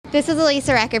This is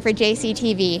Alyssa Record for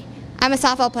JCTV. I'm a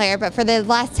softball player, but for the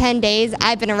last 10 days,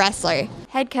 I've been a wrestler.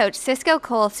 Head coach Cisco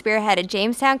Cole spearheaded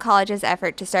Jamestown College's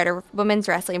effort to start a women's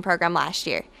wrestling program last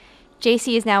year.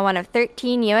 JC is now one of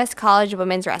 13 U.S. college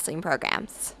women's wrestling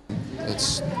programs.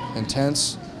 It's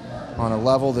intense on a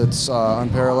level that's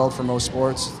unparalleled for most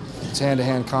sports. It's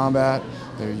hand-to-hand combat.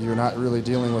 You're not really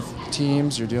dealing with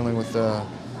teams. You're dealing with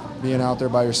being out there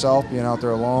by yourself, being out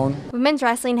there alone. Women's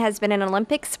wrestling has been an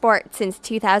Olympic sport since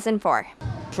 2004.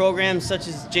 Programs such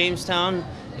as Jamestown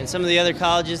and some of the other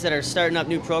colleges that are starting up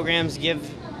new programs give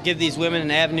these women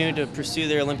an avenue to pursue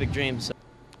their Olympic dreams.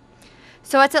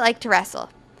 So what's it like to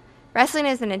wrestle? Wrestling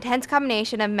is an intense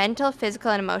combination of mental, physical,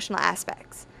 and emotional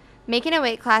aspects. Making a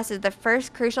weight class is the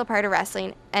first crucial part of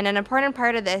wrestling, and an important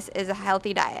part of this is a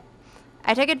healthy diet.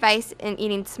 I took advice in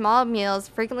eating small meals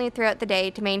frequently throughout the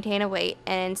day to maintain a weight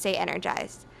and stay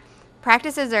energized.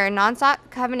 Practices are a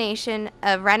non-stop combination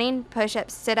of running,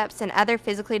 push-ups, sit-ups, and other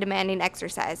physically demanding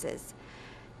exercises.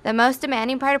 The most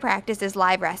demanding part of practice is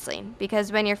live wrestling,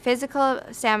 because when your physical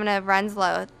stamina runs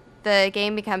low, the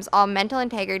game becomes all mental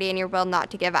integrity and your will not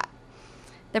to give up.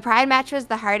 The Pride match was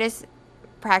the hardest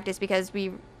practice because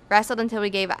we wrestled until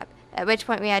we gave up, at which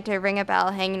point we had to ring a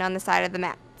bell hanging on the side of the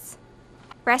mats.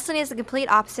 Wrestling is the complete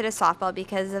opposite of softball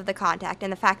because of the contact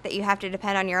and the fact that you have to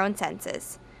depend on your own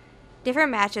senses.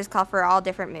 Different matches call for all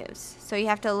different moves, so you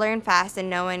have to learn fast and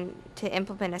know when to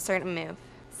implement a certain move.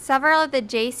 Several of the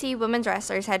JC women's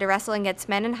wrestlers had to wrestle against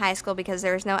men in high school because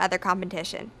there was no other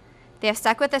competition. They have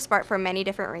stuck with the sport for many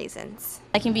different reasons.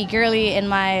 I can be girly in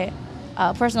my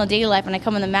personal daily life when I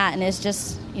come on the mat, and it's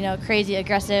just, crazy,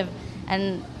 aggressive,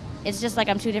 and it's just like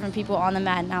I'm two different people on the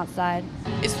mat and outside.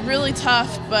 It's really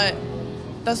tough, but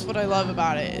that's what I love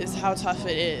about it, is how tough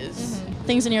it is. Mm-hmm.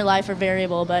 Things in your life are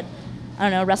variable, but I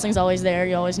don't know, wrestling's always there.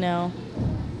 You always know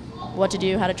what to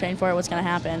do, how to train for it, what's going to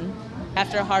happen.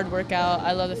 After a hard workout,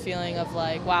 I love the feeling of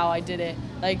like, wow, I did it.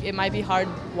 Like, it might be hard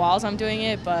while I'm doing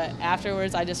it, but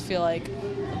afterwards I just feel like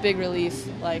a big relief,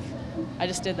 like I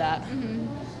just did that. Mm-hmm.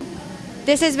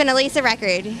 This has been Alyssa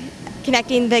Record,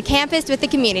 connecting the campus with the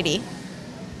community.